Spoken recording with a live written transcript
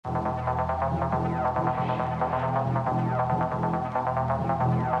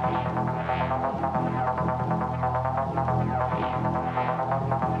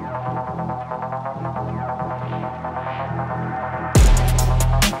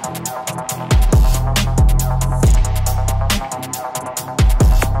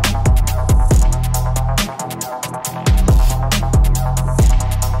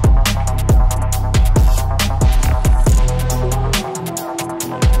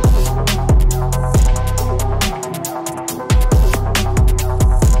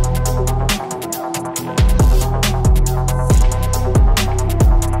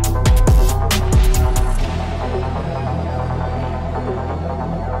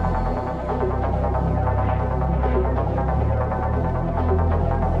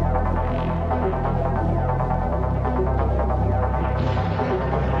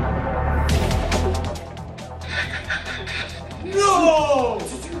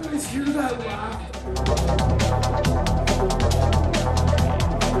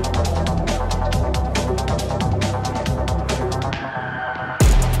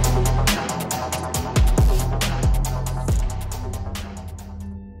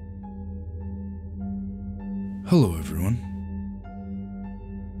Hello everyone,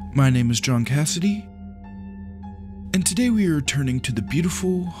 my name is John Cassity, and today we are returning to the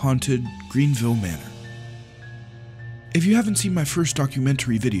beautiful, haunted Greenville Manor. If you haven't seen my first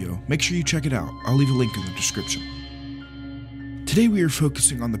documentary video, make sure you check it out. I'll leave a link in the description. Today we are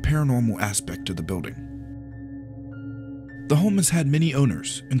focusing on the paranormal aspect of the building. The home has had many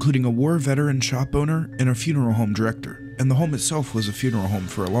owners, including a war veteran shop owner and a funeral home director, and the home itself was a funeral home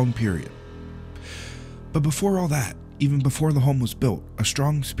for a long period. But before all that, even before the home was built, a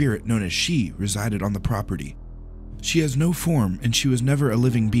strong spirit known as She resided on the property. She has no form and she was never a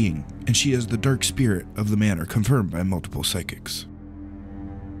living being, and she is the dark spirit of the manor, confirmed by multiple psychics.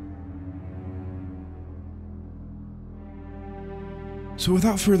 So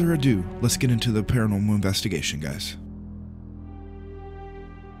without further ado, let's get into the paranormal investigation, guys.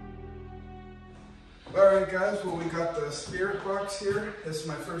 Alright guys, well we got the spirit box here. This is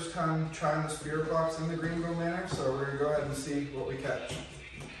my first time trying the spirit box in the Greenville Manor, so we're going to go ahead and see what we catch.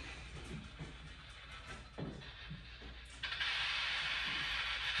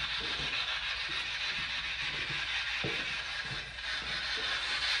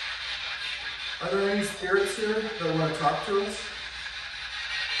 Are there any spirits here that want to talk to us?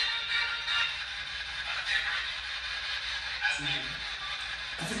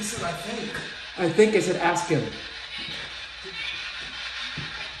 I think he said, I think. I think I said ask him. Did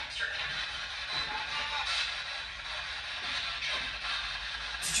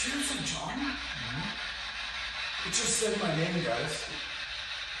you hear from John? Mm-hmm. It just said my name, guys.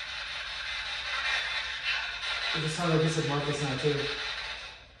 It just sounded like he said Marcus now too.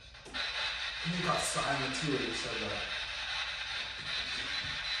 And he got silent too when he said that.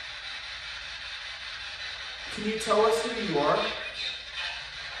 Can you tell us who you are?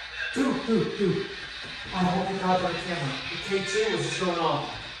 Dude. I hope you caught that camera. The K2 was showing off.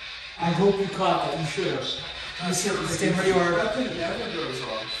 I hope you caught that. You should have. Stand where you are. Nothing never goes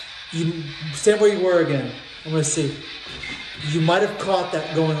off. You stand where you were again. I'm gonna see. You might have caught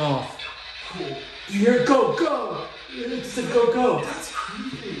that going off. Cool. You hear go, go! It said go, go. That's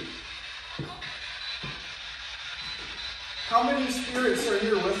creepy. How many spirits are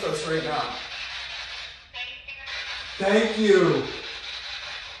here with us right now? Thank you.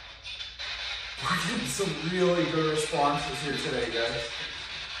 We're getting some really good responses here today, guys.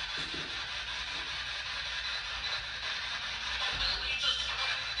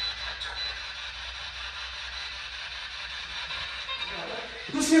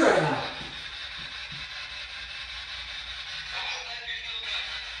 Who's here right now?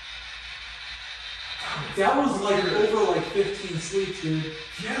 That was like over like 15 sleeps, dude.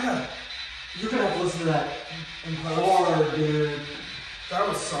 Yeah. You're gonna have to listen to that in hard, dude. That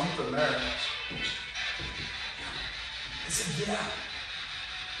was something there. I said, yeah.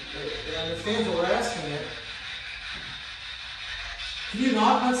 The fans were asking it. Can you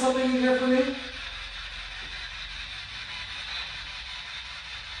not put something in here for me? I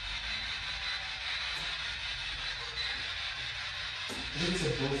think it's a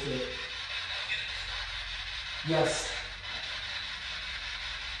bullshit. Yes.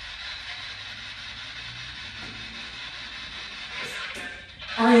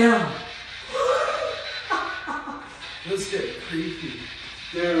 I am. Let's get creepy.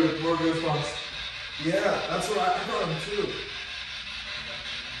 Dude, more goosebumps. Yeah, that's what I got him too.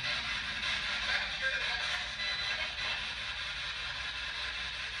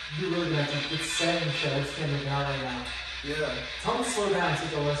 You're really gonna have to, it's saying shit, I'm standing down right now. Yeah. Tell him to slow down so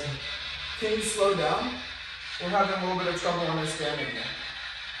they'll listen. Can you slow down? We're having a little bit of trouble understanding you.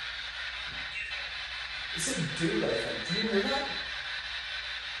 It said dude, I think. Do you hear that?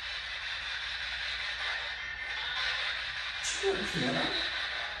 Did you hear a piano?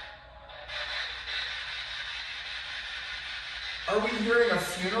 Are we hearing a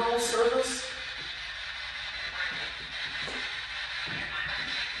funeral service?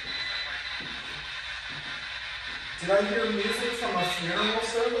 Did I hear music from a funeral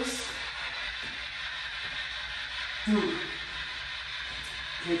service? Dude.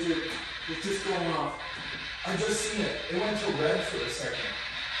 It's just going off. I just seen it. It went to red for a second.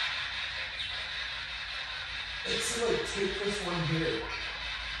 It's like, take this one here.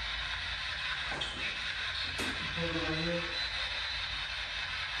 Hold on here.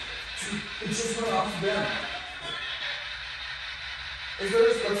 Dude, it just went off then. Is there,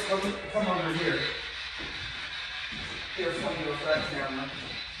 let's come over here. Here, flip me with that camera.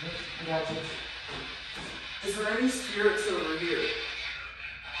 I got you. Is there any spirits over here?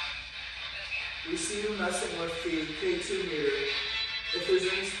 We see you messing with the K2 meter. If there's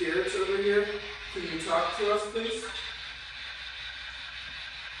any spirits over here, can you talk to us, please?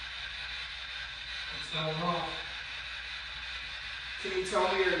 What's going on? Can you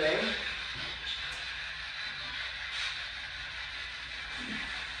tell me your name?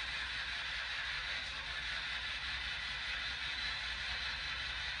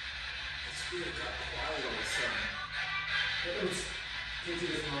 It's weird, it got quiet all of a sudden. It was Gigi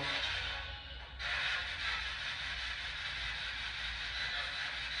as well.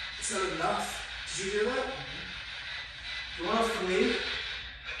 Is that enough? Did you hear that? You want us to leave?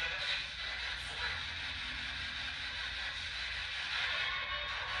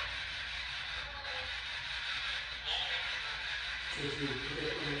 Gigi, we're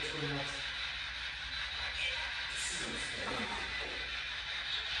gonna go nuts. This is insane.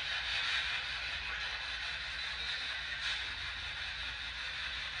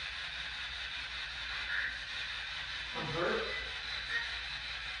 I'm hurt.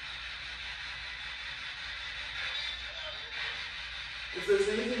 If there's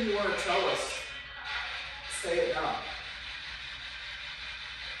anything you want to tell us, say it now.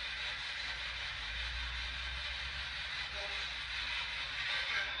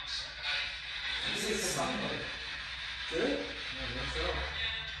 This is fun. Did it? I guess so.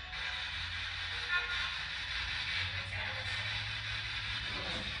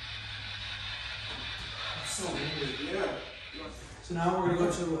 That's so weird. Yeah. So now we're gonna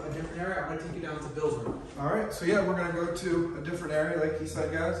go to a different area. I'm gonna take you down to Bill's room. Alright, so yeah, we're gonna go to a different area, like he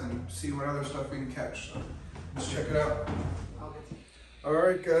said, guys, and see what other stuff we can catch. So let's check it out. I'll get to you.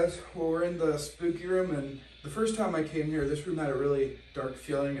 Alright, guys, well, we're in the spooky room, and the first time I came here, this room had a really dark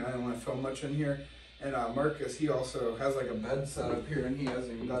feeling, and I didn't want to film much in here. And Marcus, he also has like a bed set up here, and he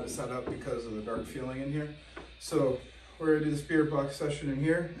hasn't even got it set up because of the dark feeling in here. So we're gonna do the spirit box session in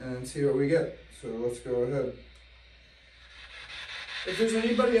here and see what we get. So let's go ahead. If there's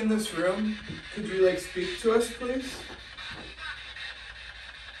anybody in this room, could you like speak to us, please?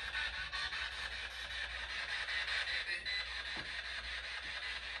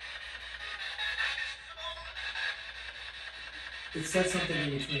 It said something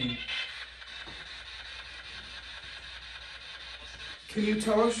in between. Can you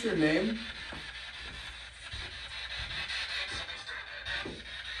tell us your name?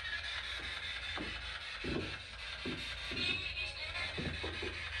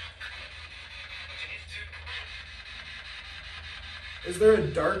 Is there a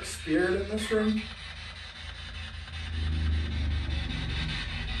dark spirit in this room?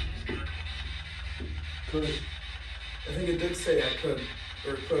 Could. I think it did say I could,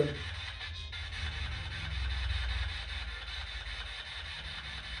 or could.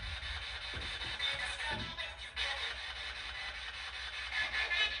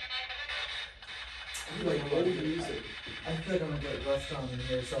 I feel like old music. I feel like I'm gonna get rushed on in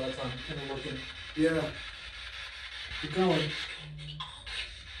here, so that's why I'm kind of looking. Yeah. Keep going.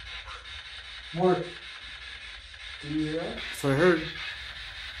 Mark. Do you hear that? So I heard.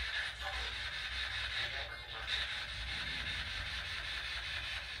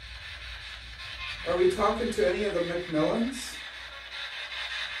 Are we talking to any of the McMillans?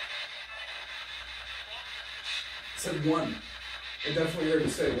 It said one. I definitely heard it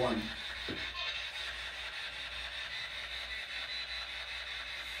say one.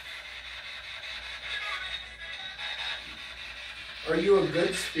 Are you a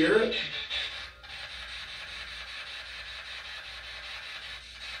good spirit?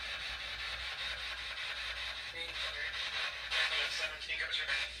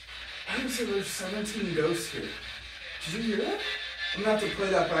 I think so there's 17 ghosts here. Did you hear that? I'm gonna have to play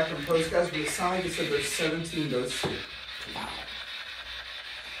that back in post, guys, but it sounded like it said there's 17 ghosts here. Wow.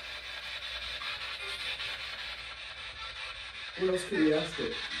 What else could we ask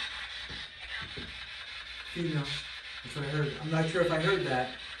it? Female. That's what I heard. I'm not sure if I heard that.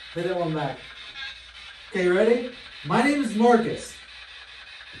 Play that one back. Okay, you ready? My name is Marcus.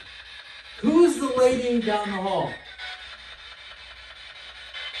 Who's the lady down the hall?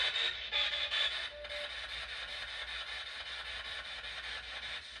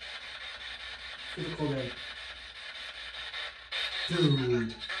 Feel the cold air.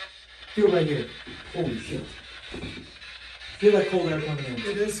 Dude. Feel right here. Holy shit. Feel that cold air coming in.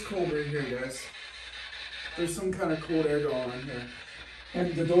 It is cold right here, guys. There's some kind of cold air going on here.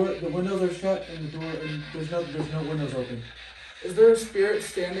 And the windows are shut, and the door, and there's no windows open. Is there a spirit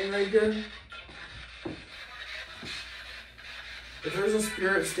standing right here? If there's a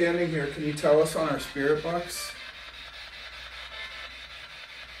spirit standing here, can you tell us on our spirit box?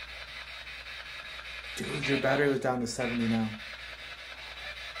 Dude, your battery was down to 70 now.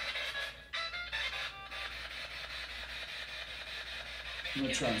 I'm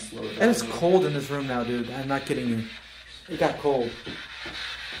gonna try and slow it down. And it's cold in this room now, dude. I'm not kidding you. It got cold.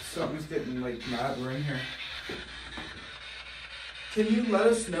 Something's getting like madder in here. Can you let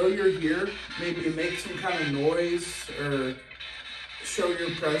us know you're here? Maybe make some kind of noise or show your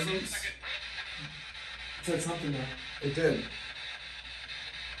presence? It said something there. It did.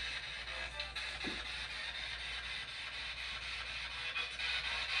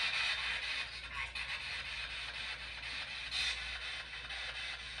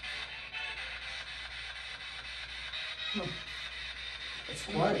 Huh. It's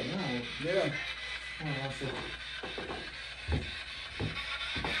quiet now. Yeah. Oh, watch it.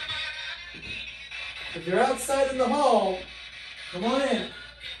 If you're outside in the hall, come on in.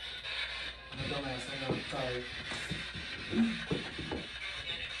 I'm a dumbass, I know, sorry.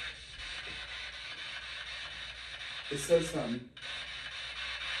 It says something.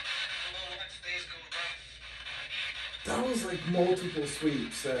 That was like multiple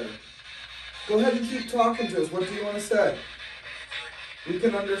sweeps there. Go ahead and keep talking to us. What do you want to say? We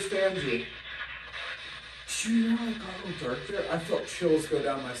can understand you. You know it got a little dark there? I felt chills go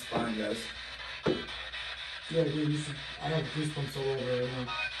down my spine, guys. Yeah, dude, I have goosebumps all over right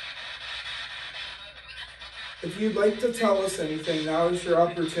now. If you'd like to tell us anything, now is your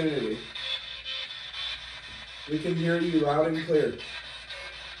opportunity. We can hear you loud and clear.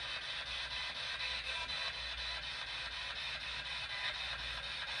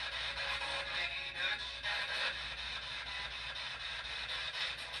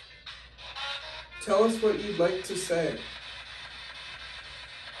 Tell us what you'd like to say.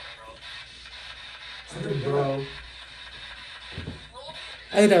 Something, bro.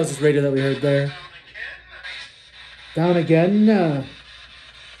 I think that was this radio that we heard there. Down again? Okay.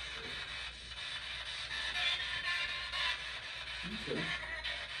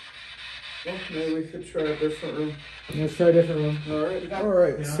 Well, maybe we could try a different room. Let's try a different room.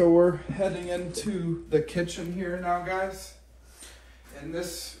 Alright, Yeah. So we're heading into the kitchen here now, guys. And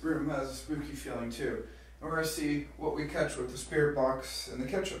this room has a spooky feeling too. And we're going to see what we catch with the spirit box in the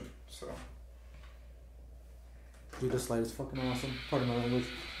kitchen. So, Dude, this light is fucking awesome. Pardon my language.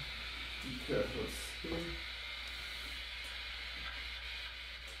 okay, let's see.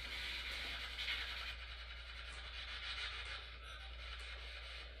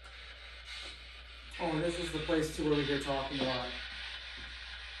 Oh, and this is the place too where we hear talking a lot.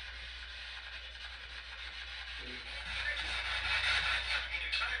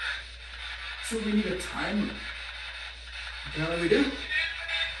 So we need a timer. You know what we do?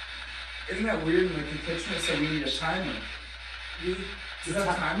 Isn't that weird in like the kitchen? It said we need a timer. Does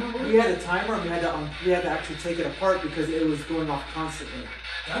that timer work? We had a timer and we had to actually take it apart because it was going off constantly.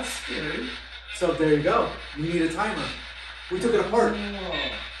 That's scary. So there you go. We need a timer. We took it apart.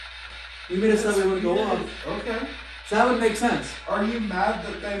 Oh. You made us know we wouldn't go off. Okay. So that would make sense. Are you mad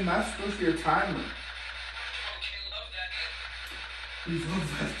that they messed with your timer? We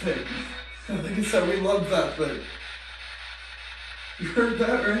love that thing. Like I said, we love that thing. You heard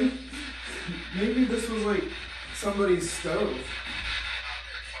that, right? Maybe this was like somebody's stove.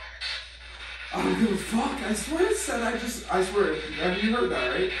 I don't give a fuck. I swear it said I swear. Have you heard that,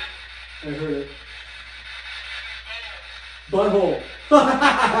 right? I heard it. Butthole.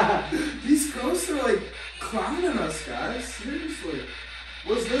 These ghosts are like clowning us, guys. Seriously.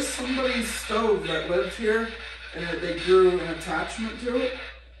 Was this somebody's stove that lived here and that they grew an attachment to it?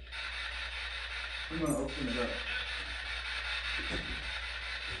 I'm gonna open it up.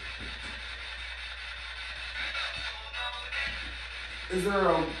 Is there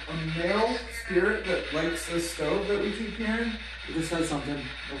a male spirit that likes this stove that we keep hearing? It just said something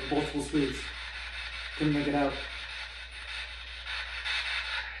of multiple speeds. Couldn't make it out.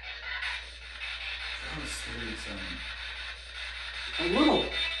 How scary sounding. A little.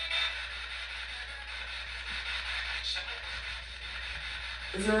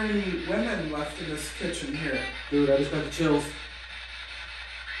 Is there any women left in this kitchen here? Dude, I just got the chills.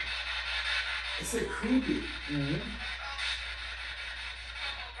 It's like creepy. Mm-hmm.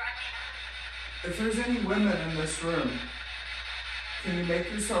 If there's any women in this room, can you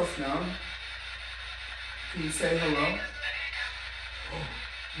make yourself known? Can you say hello?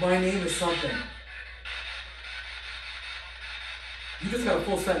 My name is something. You just got a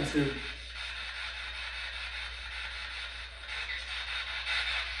full sentence, dude.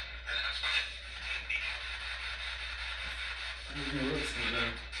 I don't know what's in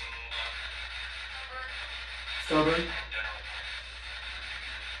there. Stubborn.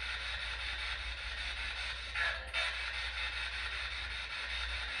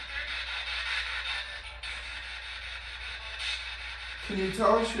 Can you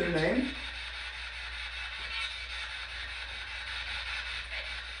tell us your name?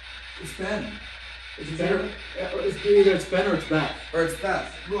 It's Ben. Is it better? Either it's Ben or it's Beth. Or it's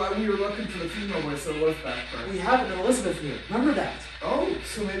Beth. Well, we were looking for the female voice, so it was Beth first. We have an Elizabeth here. Remember that? Oh,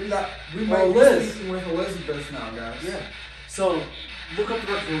 so maybe that we might be Liz. speaking with Elizabeth now, guys. Yeah. So look up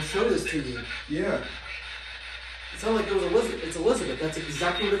the record. We'll show this to you. Yeah. It sounded like it was Elizabeth. It's Elizabeth. That's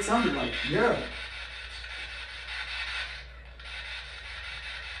exactly what it sounded like. Yeah.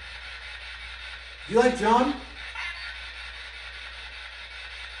 You like John?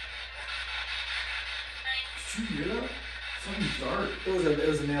 Did you hear that? Something dark. It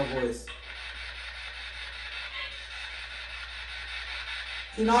was a male voice.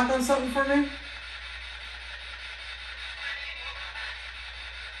 Can you knock on something for me?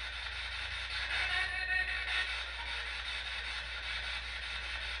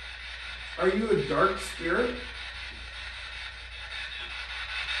 Are you a dark spirit?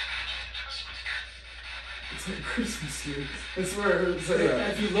 It's like Christmas here. I swear I heard it say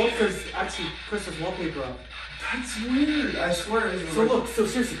that. If you look, there's actually Christmas wallpaper up. That's weird. I swear it is. So look, so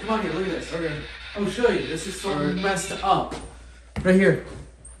seriously, come on here, look at this. Okay. I'll show you. This is so messed up. Right here.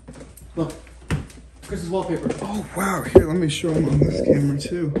 Look. Christmas wallpaper. Oh wow, here, let me show them on this camera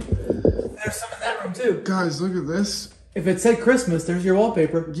too. There's some in that room too. Guys, look at this. If it said Christmas, there's your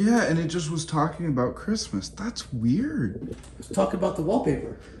wallpaper. Yeah, and it just was talking about Christmas. That's weird. Let's talk about the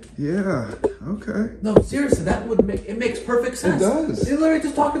wallpaper. Yeah, okay. No, seriously, that would make, it makes perfect sense. It does. They literally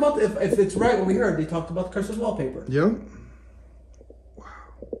just talked about, if it's right what we heard, they talked about the Christmas wallpaper. Yep. Wow.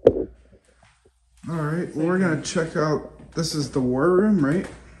 All right, well, we're gonna check out, this is the war room, right?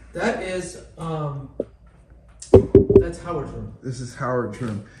 That is, that's Howard's room. This is Howard's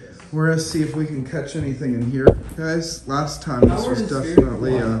room. Yes. We're gonna see if we can catch anything in here, guys. Last time this was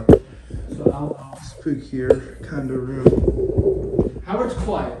definitely a spookier kind of room. Howard's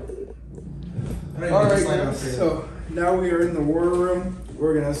quiet. All right, guys. So now we are in the war room.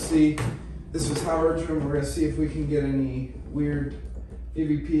 We're gonna see. This is Howard's room. We're gonna see if we can get any weird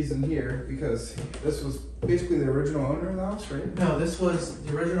EVPs in here because this was basically the original owner of the house, right? No, this was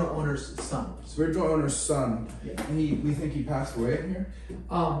the original owner's son. It's the original owner's son. Yeah. And we think he passed away in here?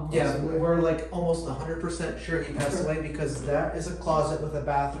 Yeah, we're like almost 100% sure he passed away because that is a closet with a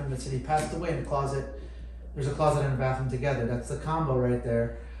bathroom that said he passed away in a closet. There's a closet and a bathroom together. That's the combo right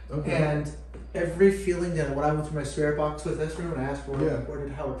there. Okay. And every feeling that when I went through my spirit box with this room and I asked where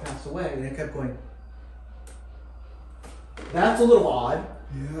did Howard pass away, and it kept going. That's a little odd.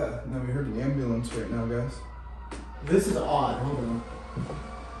 Yeah, no, we heard the ambulance right now, guys. This is odd. Hold on.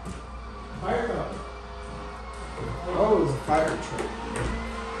 Fire truck. Oh, it was a fire truck.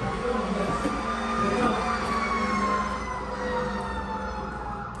 Yeah,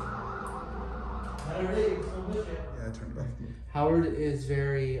 I turned it off. Howard is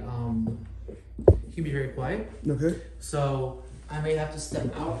very, he can be very quiet. Okay. So I may have to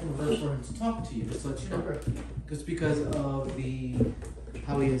step out in order for him to talk to you, just to let you know. Just because of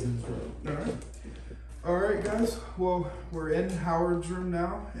how he is in this room. Alright. Alright, guys. Well, we're in Howard's room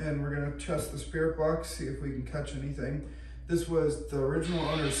now, and we're going to test the spirit box, see if we can catch anything. This was the original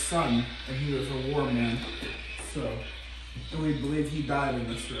owner's son, and he was a war man. So, and we believe he died in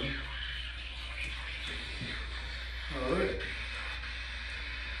this room. Alright.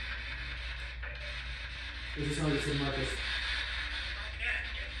 It just sounded like Marcus.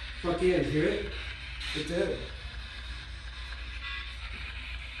 Fuck yeah, did you hear it? It did.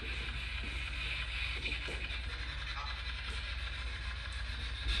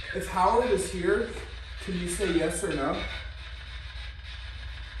 If Howard is here, can you say yes or no?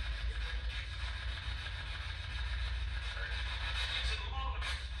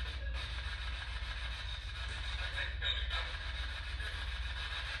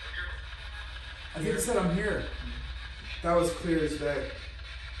 I think it said I'm here. That was clear as day.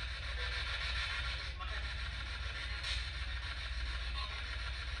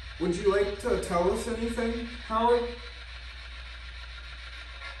 Would you like to tell us anything, Howard?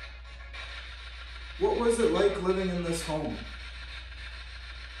 What was it like living in this home?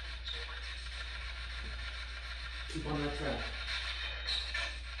 Keep on that track.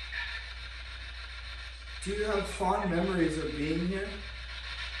 Do you have fond memories of being here?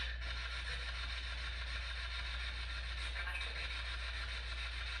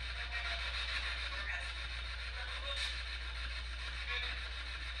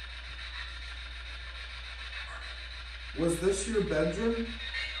 Was this your bedroom?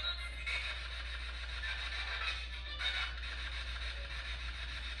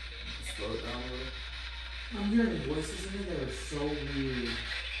 Slow it down a little. I'm hearing voices in here that are so weird.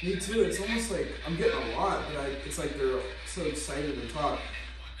 Me too. It's almost like I'm getting a lot, but it's like they're so excited to talk.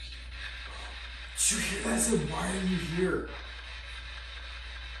 Did you hear that? I said, why are you here?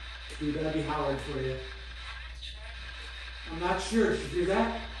 Dude, that'd be Howard for you. I'm not sure. Did you hear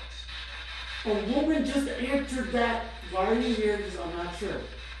that? A woman just answered that. Why are you here? Because I'm not sure.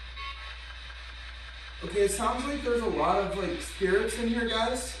 Okay, it sounds like there's a lot of like spirits in here,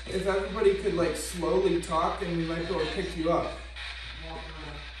 guys. If everybody could like slowly talk, and we might be able to pick you up.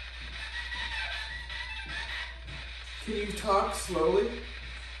 Can you talk slowly?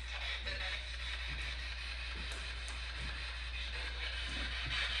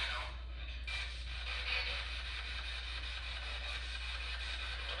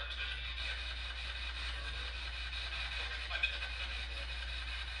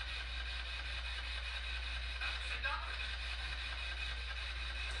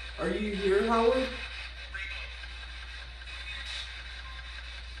 Are you here, Howard?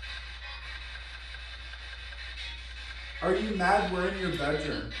 Are you mad we're in your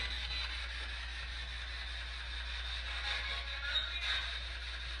bedroom?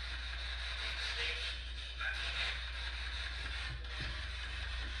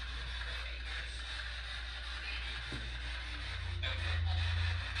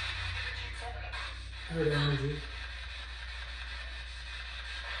 I heard energy.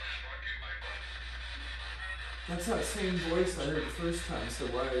 That's that same voice I heard the first time, so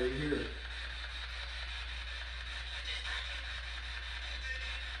why are you here?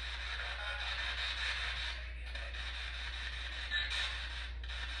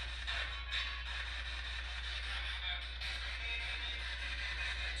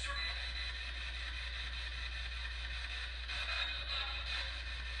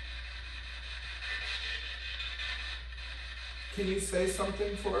 Can you say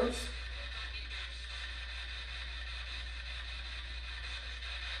something for us?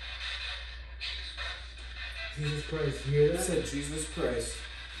 Jesus Christ, you hear It that? said Jesus Christ.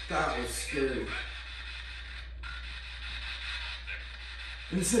 That was scary.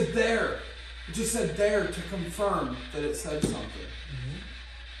 And it said there. It just said there to confirm that it said something.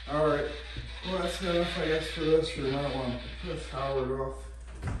 Mm-hmm. Alright. Well, that's enough, I guess, for this room. I don't want to piss Howard off.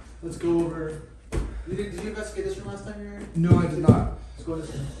 Let's go over. Did you investigate this room last time you were here? No, I did not. Let's go to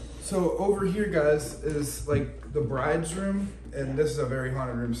this room. So over here, guys, is like the bride's room, and this is a very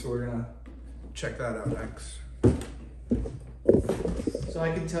haunted room, so we're gonna check that out next. So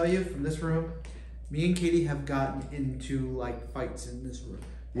I can tell you from this room, me and Katie have gotten into like fights in this room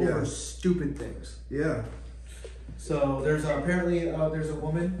over stupid things. Yeah. So there's apparently there's a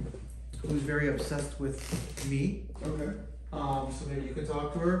woman who's very obsessed with me. Okay. So maybe you could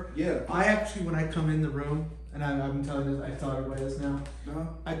talk to her. Yeah. I actually, when I come in the room, and I'm telling this, I tell everybody this now. Uh-huh.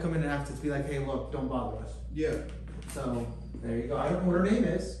 I come in and have to be like, hey, look, don't bother us. Yeah. So there you go. I don't know what her name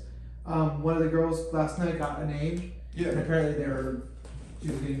is. One of the girls last night got a name. Yeah. And apparently she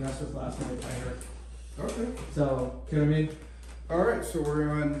was getting messed with last night by her. Okay. So, you know what I mean? Alright, so we're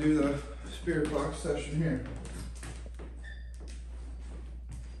going to do the spirit box session here.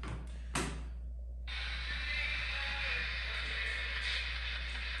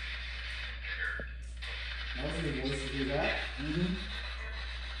 That was a good voice to do that. Mm-hmm.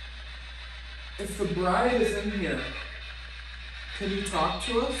 If the bride is in here, can you talk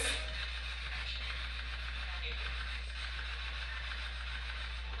to us?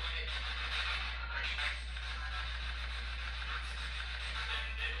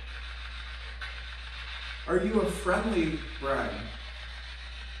 Are you a friendly bride?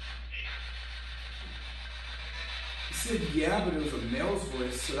 He said yeah, but it was a male's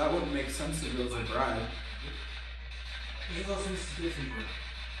voice, so that wouldn't make sense if it was a bride. This is also Mrs. Gibson's room.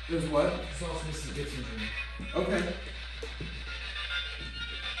 There's what? This is also Mrs. Gibson's room. Okay.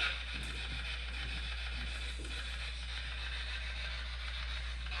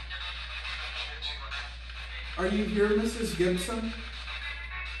 Are you here, Mrs. Gibson?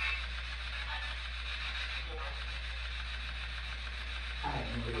 I have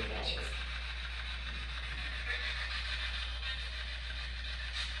no idea what that was.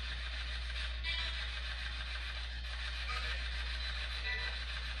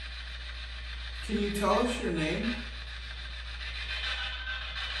 Can you tell us your name?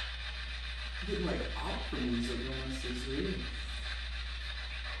 I'm getting like opera music when this is reading.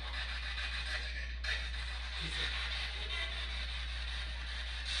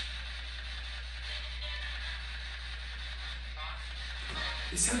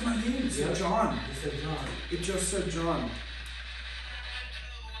 It said my name. It said John. It said John. It just said John.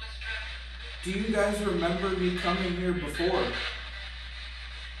 Do you guys remember me coming here before?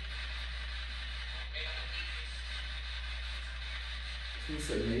 He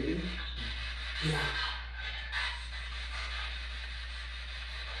said maybe. Yeah.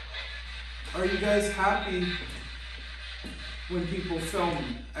 Are you guys happy when people film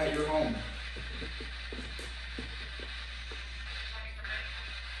at your home?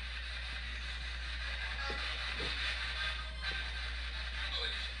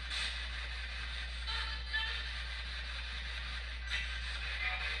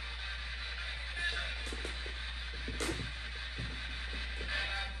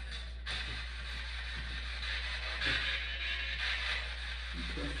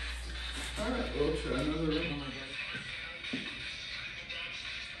 Alright, we'll try another room.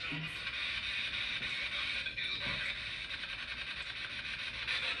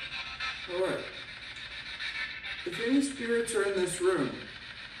 Alright. If any spirits are in this room,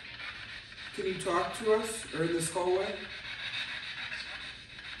 can you talk to us or in this hallway?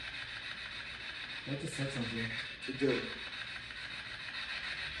 I just said something. It did.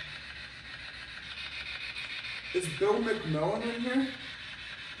 Is Bill McMillan in here?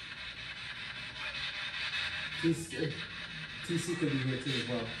 TC could be here too as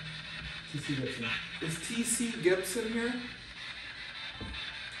well. TC Gibson. Is TC Gibson here?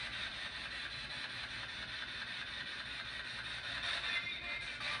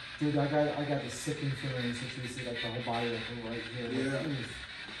 Dude, I got the sickening feeling since you see like the whole body like right here. Yeah. Like,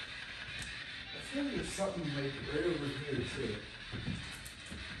 I feel like there's something like right over here too.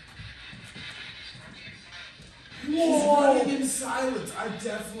 He's running in silence. I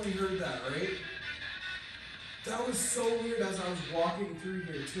definitely heard that, right? That was so weird as I was walking through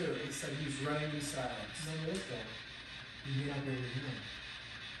here too. It said he's running in silence. no, is that? You may not be able to hear him.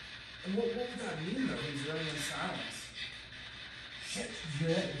 And what would that mean though? He's running in silence. Shit. Yeah,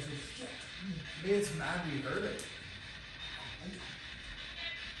 it's a shit. Maybe it's mad we heard it.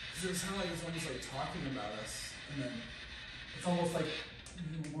 Because it sounded like it's almost like talking about us. And then It's almost like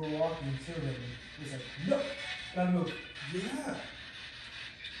you were walking to him and he's like, no, gotta move. yeah.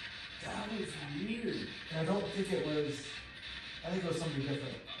 That was weird. And I don't think it was, I think it was somebody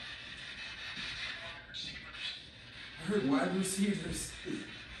different. I heard wide receivers.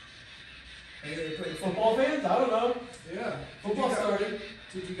 Hey, they played football. Football fans? I don't know. Yeah. Football Did you guys- started.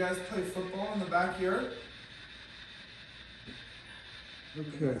 Did you guys play football in the backyard? Okay.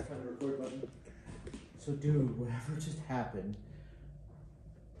 Find the record button. So dude, whatever just happened,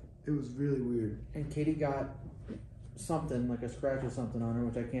 It was really weird. and Katie got something, like a scratch or something on her,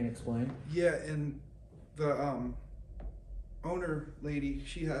 which I can't explain. Yeah, and the owner lady,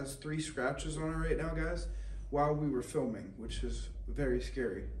 she has 3 scratches on her right now, guys, while we were filming, which is very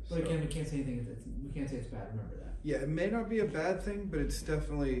scary. But again, we can't say anything, we can't say it's bad, remember that. Yeah, it may not be a bad thing, but it's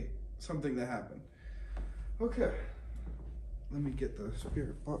definitely something that happened. Okay. Let me get the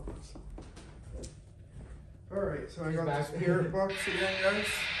spirit box. Alright, so I He's got back. the spirit box again, guys.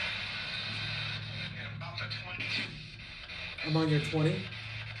 I'm on your 20.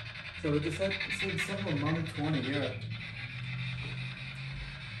 So what you said? It said something among 20, yeah.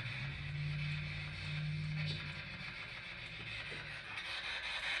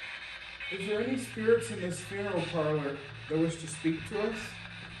 Is there any spirits in this funeral parlor that wish to speak to us?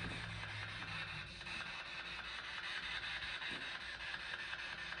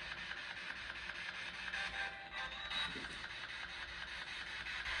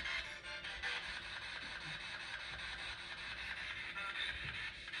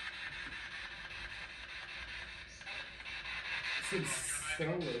 It said so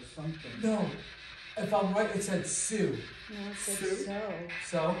or something. No. If I'm right, it said Sue. No, it said Sue? so.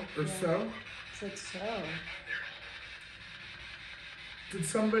 So? Or Yeah. so? It said so. Did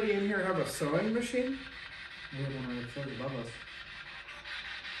somebody in here have a sewing machine? We have one right above us.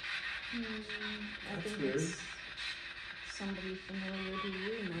 I That's think weird. it's somebody familiar to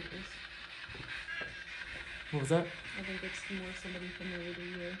you, Marcus. What was that? I think it's more somebody familiar to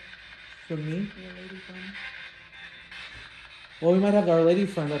you, For me? your lady friend. Well, we might have our lady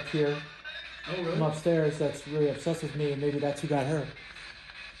friend up here Oh, from really? upstairs that's really obsessed with me, and maybe that's who got her.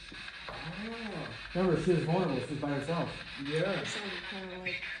 Oh, Remember, she was vulnerable. She was by herself. yeah. It sounded kind of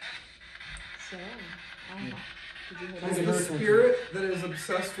like so. I don't know. Did you hear I Is can that? the hear it. spirit that is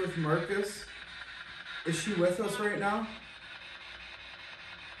obsessed with Marcus, is she with us right now?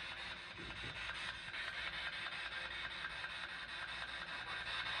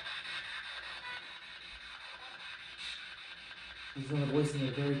 There's another voice in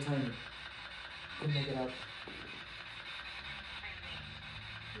there, very tiny. Couldn't make it out.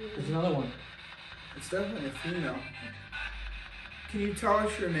 There's another one. It's definitely a female. Can you tell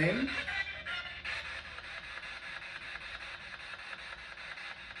us your name?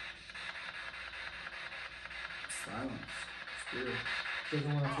 Silence. Spirit.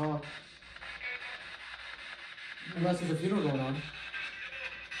 Doesn't want to talk. Unless there's a funeral going on.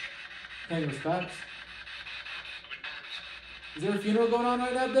 Paying respects. Is there a funeral going on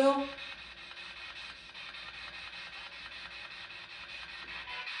right now, Bill?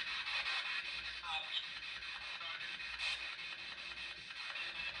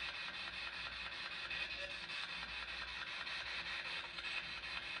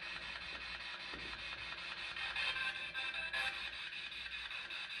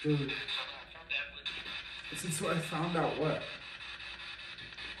 Dude. Since I found out what?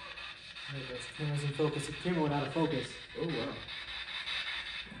 There it goes. Camera's in focus. The camera went out of focus. Oh wow.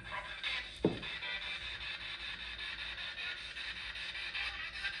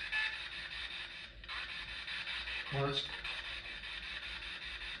 Mark.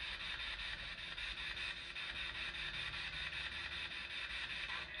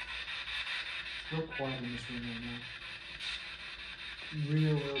 Real quiet in this room right now.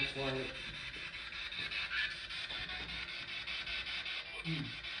 Real quiet.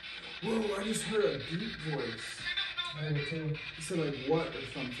 Whoa, I just heard a deep voice. I did too. It said like what or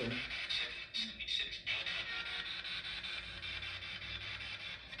something.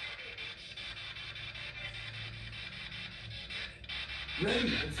 Ready,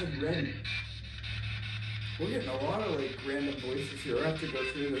 it said ready. We're getting a lot of like random voices here. I have to go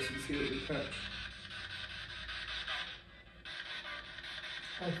through this and see what we catch.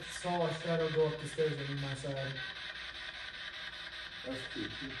 I saw a shadow go up the stairs on my side. That's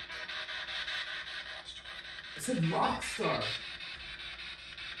creepy. It said Rockstar.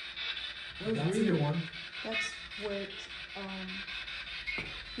 That's a new one. That's what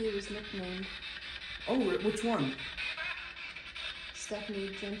he was nicknamed. Oh, which one? Stephanie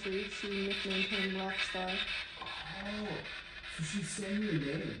Gentry, she nicknamed him Rockstar. Oh, so she's saying your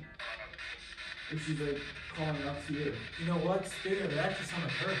name. Or she's like calling out to you. You know what? Speaking of that, actually sounded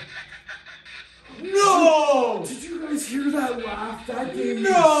like her. No! Did you guys hear that laugh? That gave me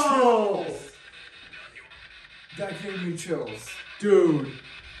chills. That gave me chills. Dude.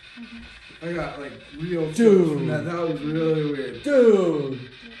 I got like real chills from that. That was really weird. Dude!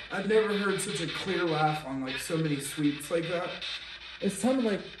 I've never heard such a clear laugh on like so many sweeps like that. It sounded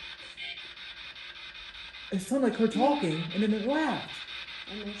like her talking, and then it laughed.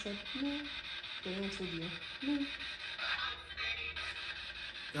 And they said, no. They answered you, no.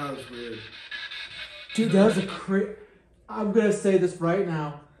 That was weird. Dude, that was a I'm gonna say this right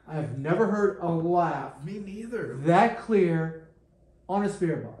now. I have never heard a laugh Me neither. that clear on a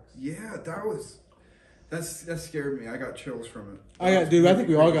spirit box. Yeah, that scared me. I got chills from it. I think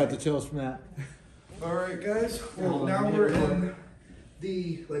we all got the chills from that. All right, guys. Well, now we're in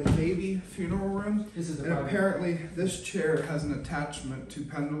the like baby funeral room, This is and apparently this chair has an attachment to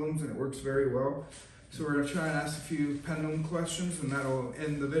pendulums, and it works very well. So we're gonna try and ask a few pendulum questions, and that'll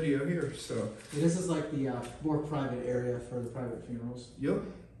end the video here. So. This is like the more private area for the private funerals. Yep.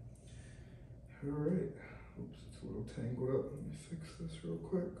 All right. Oops, it's a little tangled up. Let me fix this real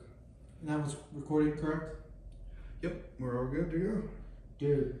quick. And that was recording, correct? Yep, we're all good to go.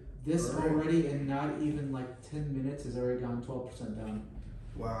 Dude, this All right. already in not even like 10 minutes has already gone 12% down.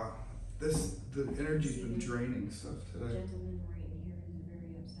 Wow. The energy's been draining stuff today. Gentleman right here is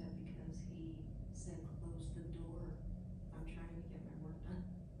very upset because he said close the door. I'm trying to get my work done.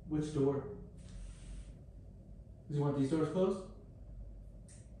 Which door? Does he want these doors closed?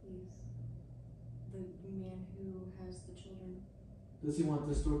 He's the man who has the children. Does he want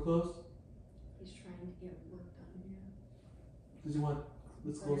this door closed? He's trying to get work done here. Does he want,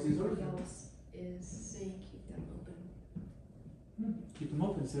 let's But close these doors? everybody else is saying keep them open. Keep them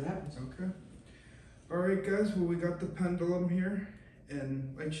open, see what happens. Okay. All right, guys. Well, we got the pendulum here,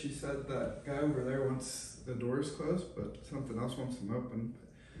 and like she said, that guy over there wants the doors closed, but something else wants them open.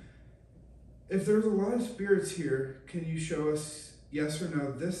 If there's a lot of spirits here, can you show us yes or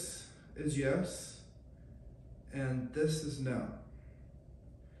no? This is yes, and this is no.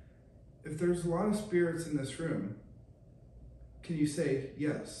 If there's a lot of spirits in this room, can you say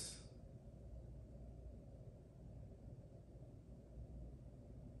yes?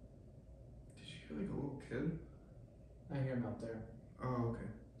 Did you hear like a little kid? I hear him out there. Oh, okay.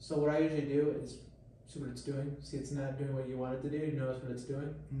 So what I usually do is see what it's doing. See it's not doing what you want it to do. You notice what it's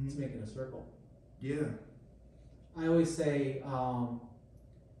doing. It's making a circle. Yeah. I always say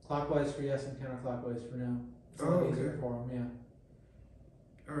clockwise for yes and counterclockwise for no. It's a lot easier for them,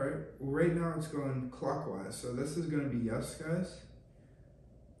 yeah. All right. Well, right now it's going clockwise, so this is going to be yes, guys.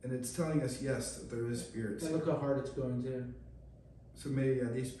 And it's telling us yes that there is spirits. And look how hard it's going too. So maybe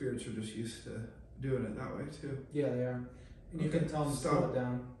these spirits are just used to doing it that way too. Yeah, they are. And you Okay, can tell them to stop. slow it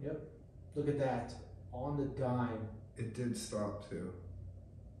down. Yep. Look at that. On the dime. It did stop too.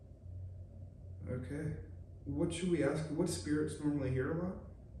 Okay. What should we ask? What spirits normally hear a lot?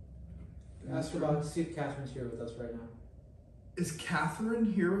 Ask her about, see if Catherine's here with us right now. Is Catherine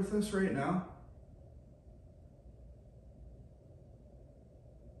here with us right now?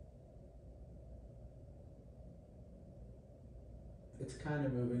 It's kind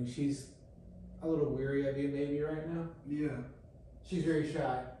of moving. She's a little weary of you maybe right now. Yeah. She's very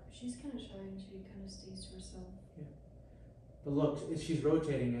shy. She's kind of shy and she kind of stays to herself. But look, she's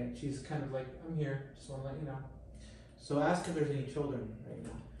rotating it. She's kind of like, I'm here. Just want to let you know. So ask if there's any children right now.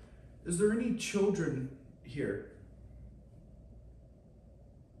 Is there any children here?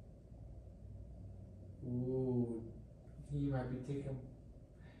 Ooh, you might be taking.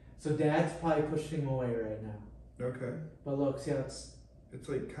 So Dad's probably pushing him away right now. Okay. But look, see how it's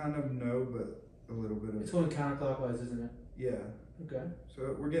like kind of no, but a little bit of. it's going counterclockwise, isn't it? Yeah. Okay.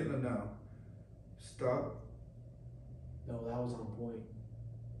 So we're getting a no. Stop. No, that was on point.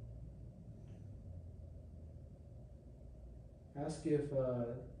 Ask if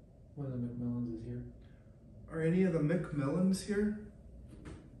one of the McMillans is here. Are any of the McMillans here?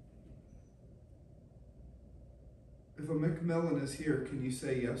 If a McMillan is here, can you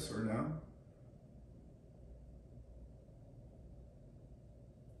say yes or no?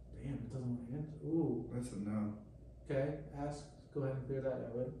 Damn, it doesn't want to answer. Ooh. That's a no. Okay, ask. Go ahead and clear that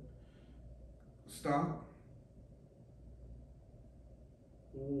out, Wood. Stop.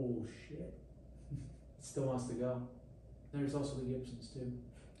 Oh shit. Still wants to go. There's also the Gibsons too.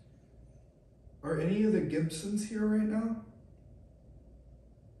 Are any of the Gibsons here right now?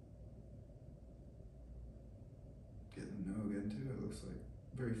 Getting no again too. It looks like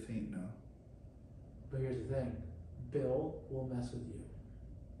very faint now. But here's the thing. Bill will mess with you.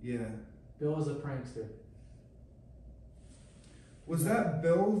 Yeah. Bill is a prankster. Was that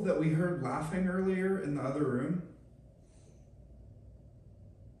Bill that we heard laughing earlier in the other room?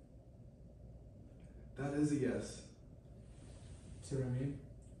 That is a yes. See what I mean?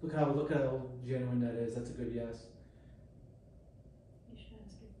 Look how genuine that is. That's a good yes. You should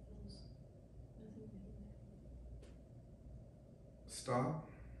ask if Bill's nothing to do. Stop.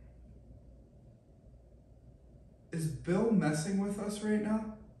 Is Bill messing with us right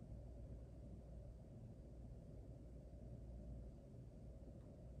now?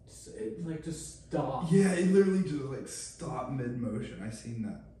 Just stop. Yeah, it literally just like stopped mid-motion. I seen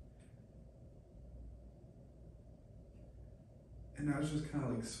that. And now it's just kind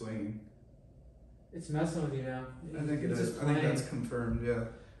of like swinging. It's messing with you now. I think it It's is. just I think playing. that's confirmed, yeah.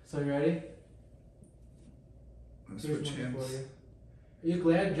 So you ready? Let's Here's switch one hands. for you. Are you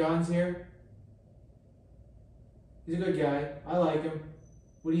glad John's here? He's a good guy. I like him.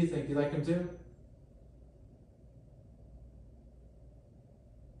 What do you think? You like him too?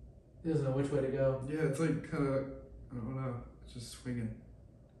 He doesn't know which way to go. Yeah, it's like kind of, I don't know, it's just swinging.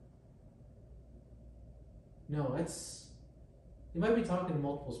 No, it's. You might be talking to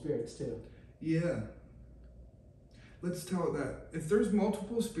multiple spirits too. Yeah. Let's tell it that. If there's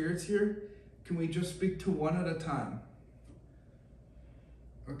multiple spirits here, can we just speak to one at a time?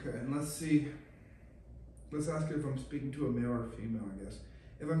 Okay, and let's see. Let's ask if I'm speaking to a male or female, I guess.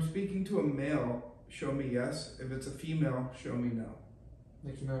 If I'm speaking to a male, show me yes. If it's a female, show me no.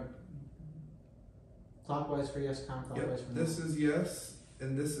 Like, you know, clockwise for yes, counterclockwise Yep, for no. this is yes,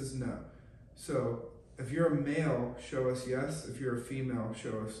 and this is no. So, if you're a male, show us yes. If you're a female,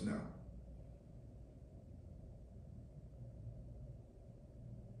 show us no.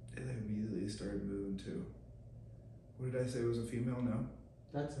 And they immediately started moving too. What did I say was a female? No?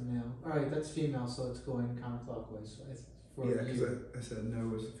 That's a male. Alright, that's female, so it's going counterclockwise. So it's for Yeah, because you. I said no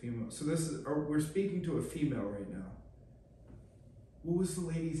was a female. So this is, we're speaking to a female right now. What was the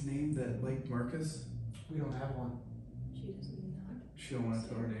lady's name that liked Marcus? We don't have one. She doesn't not. She don't want to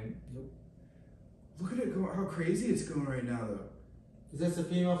tell her name. Nope. Look at it go, how crazy it's going right now though. Is this a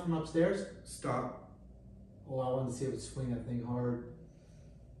female from upstairs? Stop. Oh, I wanted to see if it swing that thing hard.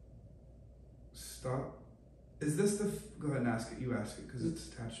 Stop. Is this the, go ahead and ask it, you ask it, because it's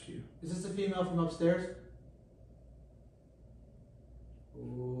attached to you. Is this a female from upstairs?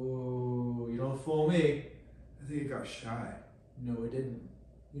 Ooh, you don't fool me. I think it got shy. No, it didn't.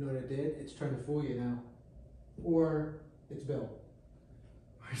 You know what it did? It's trying to fool you now. Or it's Bill.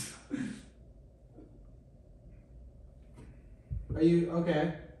 Are you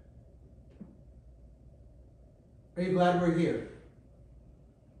okay? Are you glad we're here?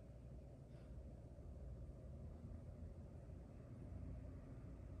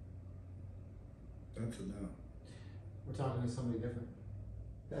 That's a no. We're talking to somebody different.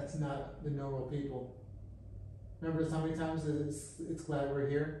 That's not the normal people. Remember how many times it's glad we're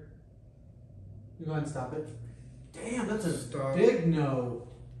here? You go ahead and stop it. Damn, that's a Stop. big no.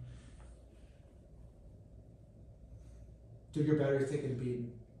 Dude, your battery's taking a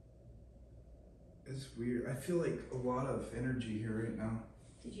beating. It's weird. I feel like a lot of energy here right now.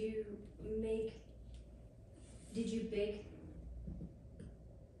 Did you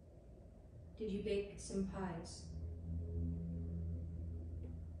bake some pies?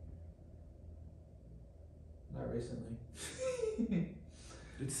 Not recently.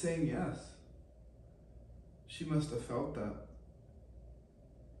 It's saying yes. She must have felt that.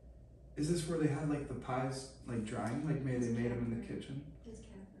 Is this where they had like the pies like drying? Like maybe they made them in the kitchen? That's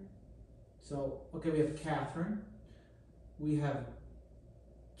Catherine. So, okay, we have Catherine. We have,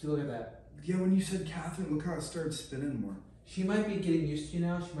 so look at that. Yeah, when you said Catherine, look how it started spinning more. She might be getting used to you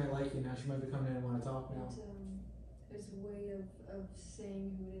now. She might like you now. She might be coming in and want to talk now. It's a way of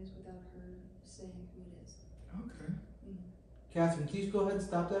saying who it is without her saying who it is. Okay. Catherine, can you go ahead and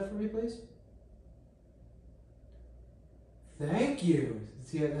stop that for me, please? Thank you.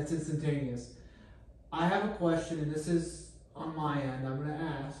 See, that's instantaneous. I have a question, and this is on my end. I'm going to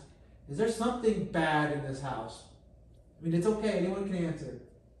ask, is there something bad in this house? I mean, it's okay. Anyone can answer.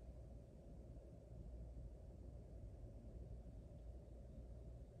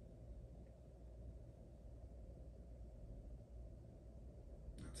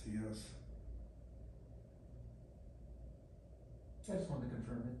 That's a yes. I just wanted to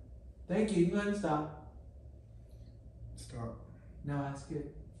confirm it. Thank you. You can go ahead and stop. Stop. Now ask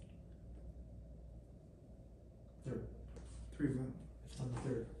it. Third. 3 of them. It's on the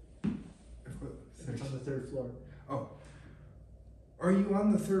third. If what? It's on the third floor. Oh. Are you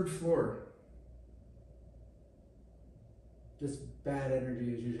on the 3rd floor? This bad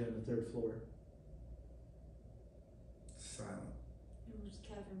energy is usually on the 3rd floor. Silent.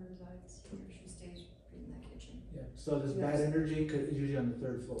 Catherine resides here. She stays in that kitchen. Yeah. So this bad energy is usually on the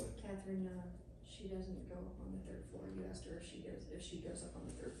 3rd floor. Catherine, she doesn't go up on the 3rd floor. You asked her if she goes up on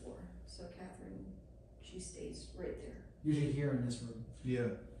the 3rd floor. So Catherine, she stays right there. Usually here in this room. Yeah.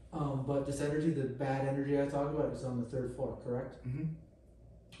 But this energy, the bad energy I talked about, is on the 3rd floor, correct? Mm-hmm.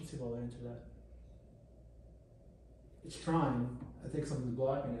 Let's see if I'll answer that. It's trying. I think something's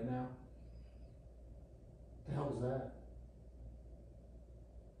blocking it now. The hell was that?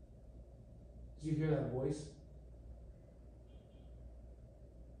 Did you hear that voice?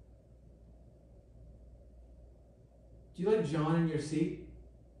 Do you like John in your seat?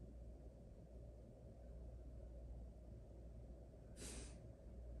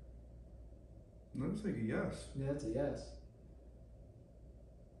 Looks like a yes. Yeah, that's a yes.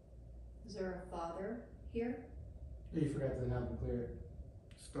 Is there a father here? Oh, you forgot to have them clear.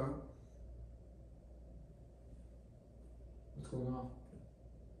 Stop. What's going on?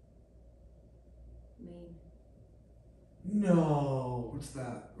 Main. No. What's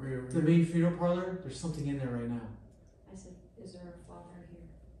that? Right over The here. main funeral parlor? There's something in there right now. I said, is there a father here?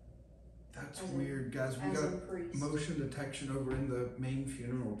 That's As in- weird, guys. We As got in priest. motion detection over in the main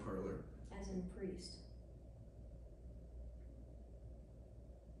funeral parlor. As in priest.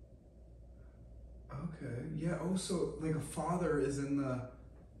 Okay. Yeah. Oh, so like a father is in the.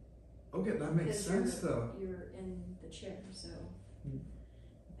 Okay, that makes Because sense though. You're in the chair, so Hmm.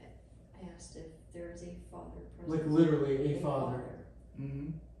 I asked if there is a father present. Like literally a father. Mm-hmm.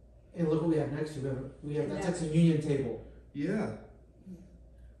 And look what we have next to it. We have And that's that's- like a union table. Yeah.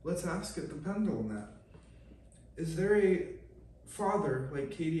 Let's ask it the pendulum that. Is there a father,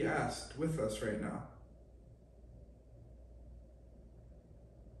 like Katie asked, with us right now?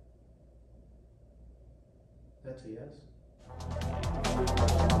 That's a yes.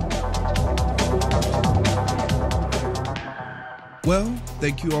 Well,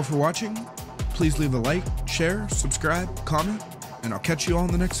 thank you all for watching. Please leave a like, share, subscribe, comment, and I'll catch you all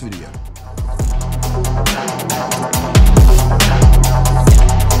in the next video.